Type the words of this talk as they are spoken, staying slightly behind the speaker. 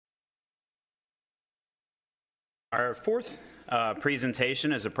Our fourth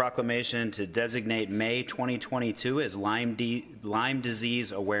presentation is a proclamation to designate May 2022 as Lyme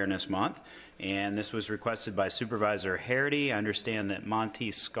Disease Awareness Month. And this was requested by Supervisor Herrity. I understand that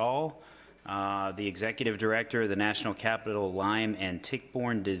Monte Skall, the Executive Director of the National Capital Lyme and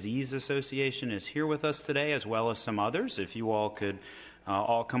Tick-Borne Disease Association, is here with us today, as well as some others. If you all could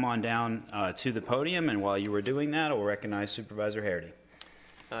all come on down to the podium, and while you were doing that, I'll recognize Supervisor Herrity.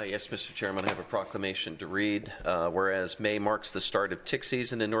 Yes, Mr. Chairman, I have a proclamation to read. Whereas May marks the start of tick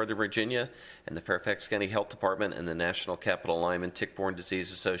season in Northern Virginia, and the Fairfax County Health Department and the National Capital Lyme and Tick-Borne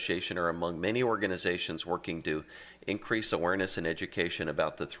Disease Association are among many organizations working to increase awareness and education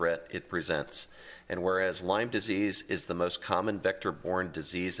about the threat it presents. And whereas Lyme disease is the most common vector-borne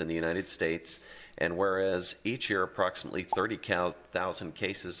disease in the United States, and whereas each year approximately 30,000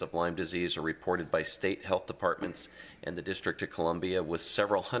 cases of Lyme disease are reported by state health departments and the District of Columbia, with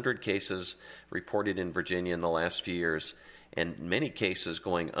several hundred cases reported in Virginia in the last few years, and many cases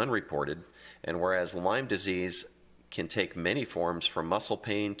going unreported, and whereas Lyme disease can take many forms, from muscle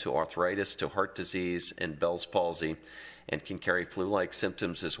pain to arthritis to heart disease and Bell's palsy, and can carry flu-like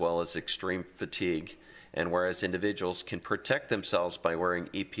symptoms as well as extreme fatigue. And whereas individuals can protect themselves by wearing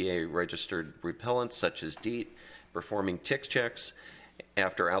EPA-registered repellents such as DEET, performing tick checks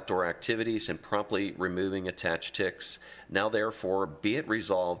after outdoor activities, and promptly removing attached ticks, now therefore be it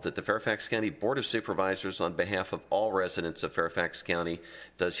resolved that the Fairfax County Board of Supervisors, on behalf of all residents of Fairfax County,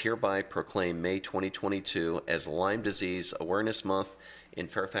 does hereby proclaim May 2022 as Lyme Disease Awareness Month in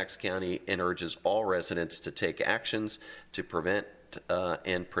Fairfax County, and urges all residents to take actions to prevent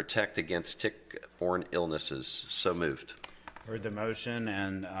and protect against tick-borne illnesses. So moved. Heard the motion,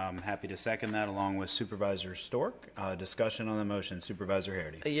 and I'm happy to second that, along with Supervisor Stork. Discussion on the motion. Supervisor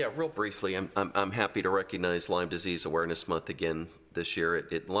Herrity. Yeah, real briefly, I'm happy to recognize Lyme Disease Awareness Month again this year.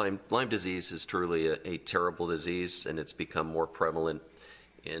 Lyme disease is truly a terrible disease, and it's become more prevalent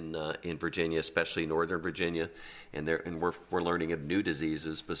in Virginia, especially Northern Virginia, and we're learning of new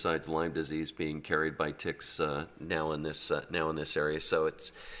diseases besides Lyme disease being carried by ticks now in this area. So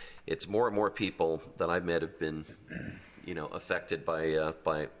it's more and more people that I've met have been affected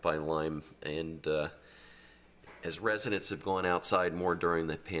by Lyme, and as residents have gone outside more during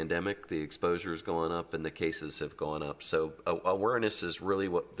the pandemic, the exposure is going up and the cases have gone up. So awareness is really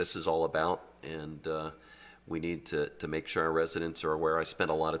what this is all about, and we need to make sure our residents are aware. I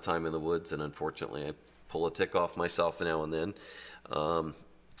spend a lot of time in the woods, and unfortunately I pull a tick off myself now and then.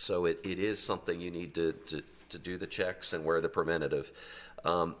 So it is something you need to do the checks and wear the preventative.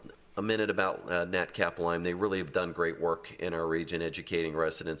 A minute about NatCap Lyme. They really have done great work in our region, educating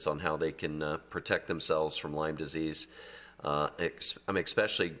residents on how they can protect themselves from Lyme disease. I'm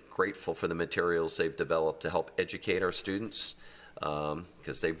especially grateful for the materials they've developed to help educate our students,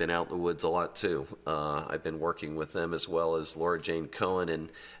 because they've been out in the woods a lot too. I've been working with them, as well as Laura Jane Cohen and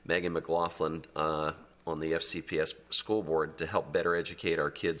Megan McLaughlin on the FCPS school board, to help better educate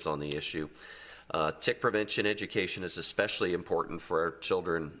our kids on the issue. Tick prevention education is especially important for our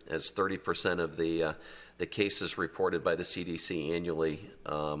children, as 30% of the cases reported by the CDC annually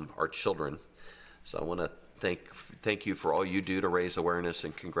are children. So I want to thank you for all you do to raise awareness,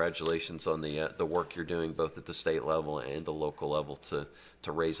 and congratulations on the work you're doing both at the state level and the local level to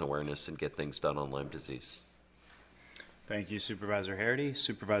raise awareness and get things done on Lyme disease. Thank you, Supervisor Herrity.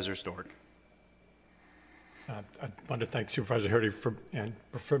 Supervisor Stork. I want to thank Supervisor Herrity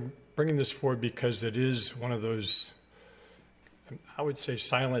for bringing this forward, because it is one of those, I would say,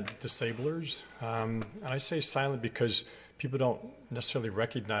 silent disablers. And I say silent because people don't necessarily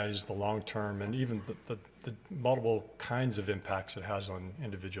recognize the long-term and even the multiple kinds of impacts it has on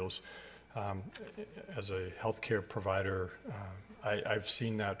individuals. As a healthcare provider, I've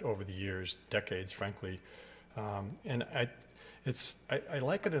seen that over the years, decades, frankly. And I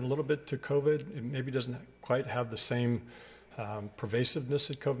liken it a little bit to COVID. It maybe doesn't quite have the same pervasiveness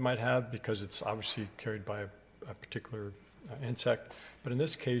that COVID might have, because it's obviously carried by a particular insect. But in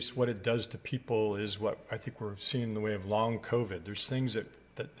this case, what it does to people is what I think we're seeing in the way of long COVID. There's things that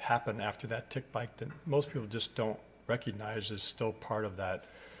happen after that tick bite that most people just don't recognize as still part of that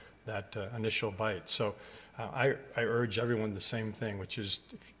initial bite. So I urge everyone the same thing, which is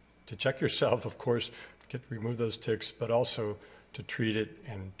to check yourself, of course, remove those ticks, but also to treat it,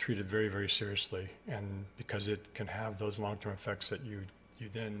 and treat it very, very seriously, and because it can have those long-term effects that you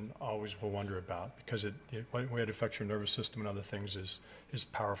then always will wonder about, because the way it affects your nervous system and other things is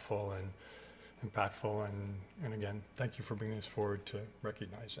powerful and impactful. And again, thank you for bringing this forward to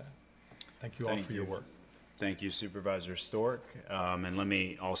recognize that. Thank you all for your work. Thank you, Supervisor Stork. And let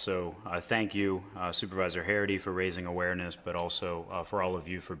me also thank you, Supervisor Herrity, for raising awareness, but also for all of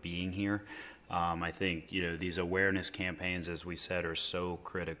you for being here. I think, these awareness campaigns, as we said, are so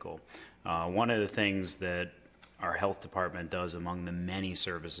critical. One of the things that our health department does among the many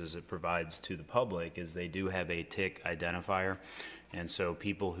services it provides to the public is they do have a tick identifier. And so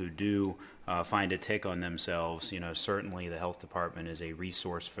people who do find a tick on themselves, certainly the health department is a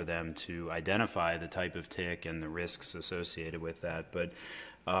resource for them to identify the type of tick and the risks associated with that. But,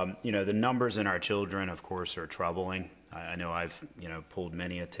 the numbers in our children, of course, are troubling. I know I've, pulled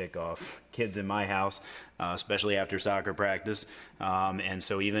many a tick off kids in my house, especially after soccer practice. And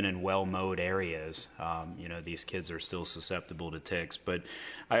so even in well-mowed areas, these kids are still susceptible to ticks. But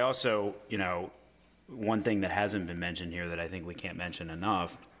I also, one thing that hasn't been mentioned here that I think we can't mention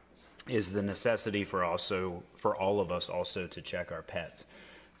enough is the necessity for all of us also to check our pets.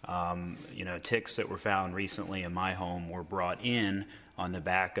 Ticks that were found recently in my home were brought in on the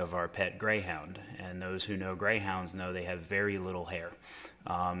back of our pet greyhound, and those who know greyhounds know they have very little hair,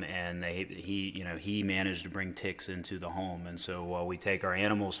 and he managed to bring ticks into the home. And so while we take our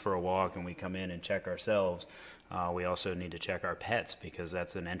animals for a walk and we come in and check ourselves, we also need to check our pets, because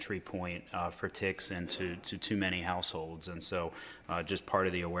that's an entry point for ticks into too many households. And so just part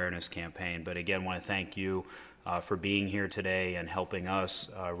of the awareness campaign. But again, want to thank you for being here today and helping us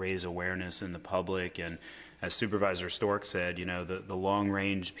raise awareness in the public. And as Supervisor Stork said, the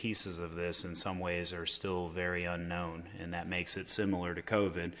long-range pieces of this in some ways are still very unknown, and that makes it similar to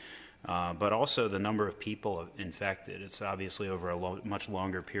COVID. But also the number of people infected. It's obviously over a much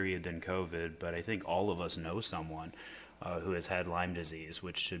longer period than COVID, but I think all of us know someone who has had Lyme disease,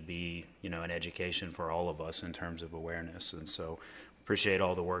 which should be, an education for all of us in terms of awareness. And so appreciate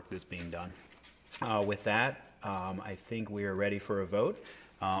all the work that's being done. With that, I think we are ready for a vote.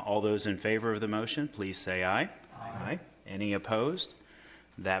 All those in favor of the motion, please say aye. Aye. Any opposed?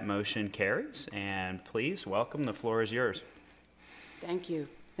 That motion carries. And please welcome, the floor is yours. Thank you.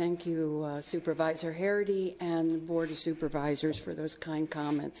 Thank you, Supervisor Herrity and the Board of Supervisors for those kind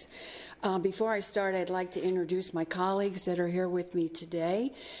comments. Before I start, I'd like to introduce my colleagues that are here with me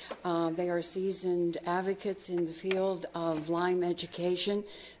today. They are seasoned advocates in the field of Lyme education.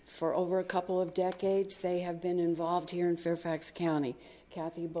 For over a couple of decades, they have been involved here in Fairfax County.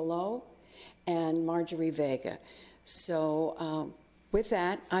 Kathy Below and Marjorie Vega. So with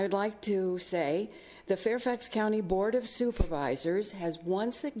that, I'd like to say the Fairfax County Board of Supervisors has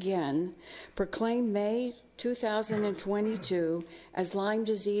once again proclaimed May 2022 as Lyme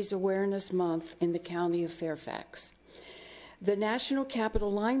Disease Awareness Month in the County of Fairfax. The National Capital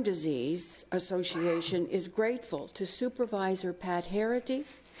Lyme Disease Association is grateful to Supervisor Pat Herrity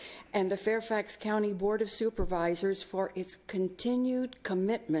and the Fairfax County Board of Supervisors for its continued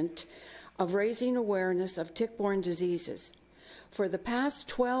commitment of raising awareness of tick-borne diseases. For the past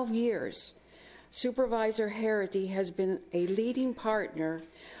 12 years, Supervisor Herrity has been a leading partner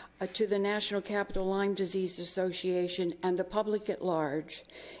to the National Capital Lyme Disease Association and the public at large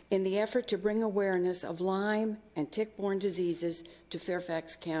in the effort to bring awareness of Lyme and tick-borne diseases to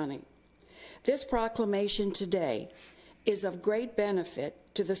Fairfax County. This proclamation today is of great benefit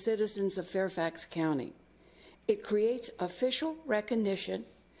to the citizens of Fairfax County. It creates official recognition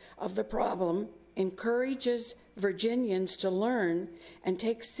of the problem, encourages Virginians to learn and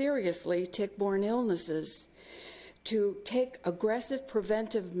take seriously tick-borne illnesses, to take aggressive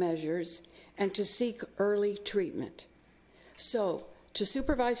preventive measures, and to seek early treatment. So, to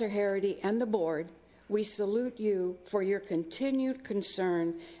Supervisor Herrity and the board, we salute you for your continued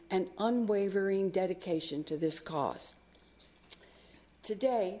concern and unwavering dedication to this cause.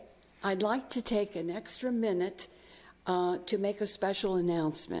 Today, I'd like to take an extra minute to make a special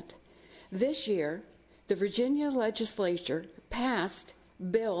announcement. This year, the Virginia legislature passed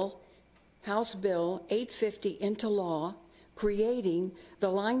House Bill 850 into law, creating the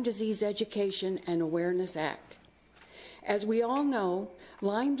Lyme Disease Education and Awareness Act. As we all know,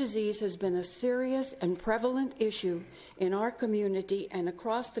 Lyme disease has been a serious and prevalent issue in our community and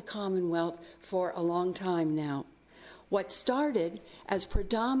across the Commonwealth for a long time now. What started as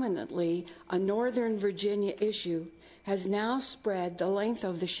predominantly a Northern Virginia issue has now spread the length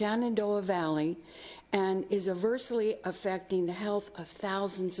of the Shenandoah Valley and is adversely affecting the health of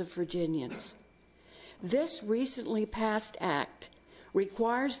thousands of Virginians. This recently passed act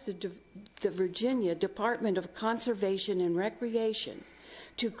requires the Virginia Department of Conservation and Recreation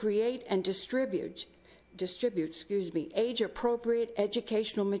to create and distribute age-appropriate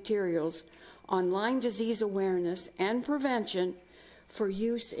educational materials on Lyme disease awareness and prevention for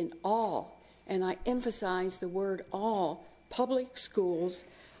use in all, and I emphasize the word all, public schools,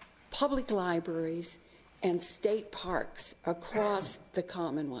 public libraries, and state parks across the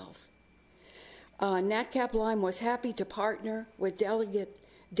Commonwealth. NatCap Lyme was happy to partner with Delegate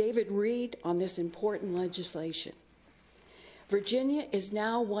David Reed on this important legislation. Virginia is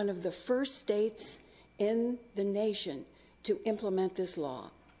now one of the first states in the nation to implement this law.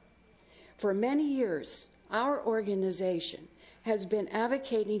 For many years, our organization has been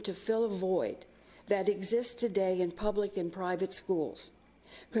advocating to fill a void that exists today in public and private schools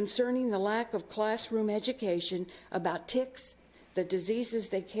concerning the lack of classroom education about ticks, the diseases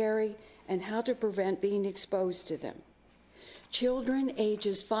they carry, and how to prevent being exposed to them. Children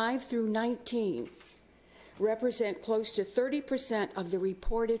ages 5 through 19 represent close to 30% of the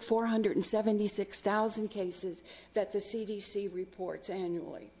reported 476,000 cases that the CDC reports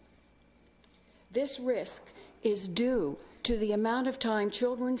annually. This risk is due to the amount of time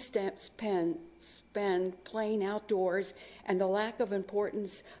children spend playing outdoors and the lack of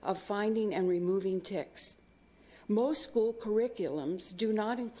importance of finding and removing ticks. Most school curriculums do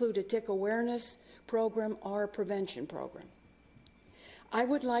not include a tick awareness program or a prevention program. I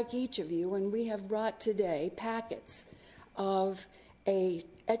would like each of you, and we have brought today packets of an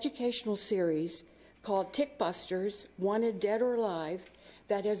educational series called Tick Busters, Wanted Dead or Alive,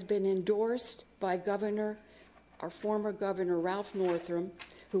 that has been endorsed by our former Governor Ralph Northam,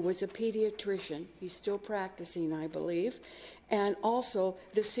 who was a pediatrician. He's still practicing, I believe. And also,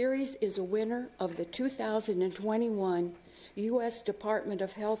 the series is a winner of the 2021 U.S. Department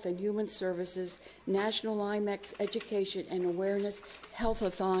of Health and Human Services National LymeX Education and Awareness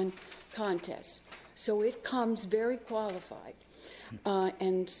Healthathon contest. So it comes very qualified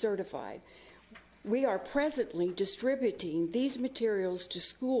and certified. We are presently distributing these materials to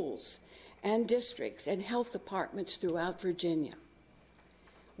schools and districts and health departments throughout Virginia.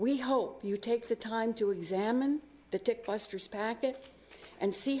 We hope you take the time to examine the Tick Busters packet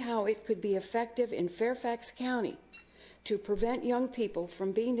and see how it could be effective in Fairfax County to prevent young people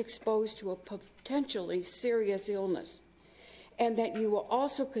from being exposed to a potentially serious illness, and that you will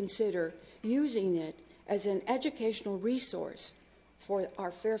also consider using it as an educational resource for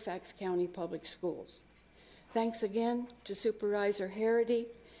our Fairfax County Public Schools. Thanks again to Supervisor Herrity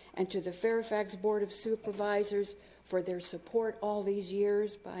and to the Fairfax Board of Supervisors for their support all these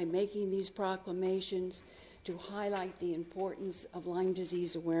years by making these proclamations to highlight the importance of Lyme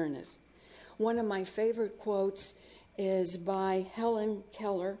disease awareness. One of my favorite quotes is by Helen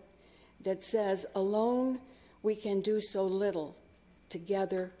Keller that says, "Alone we can do so little,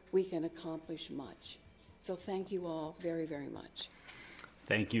 together we can accomplish much." So thank you all very, very much.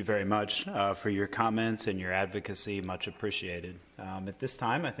 Thank you very much for your comments and your advocacy. Much appreciated. At this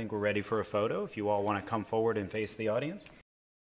time, I think we're ready for a photo. If you all want to come forward and face the audience.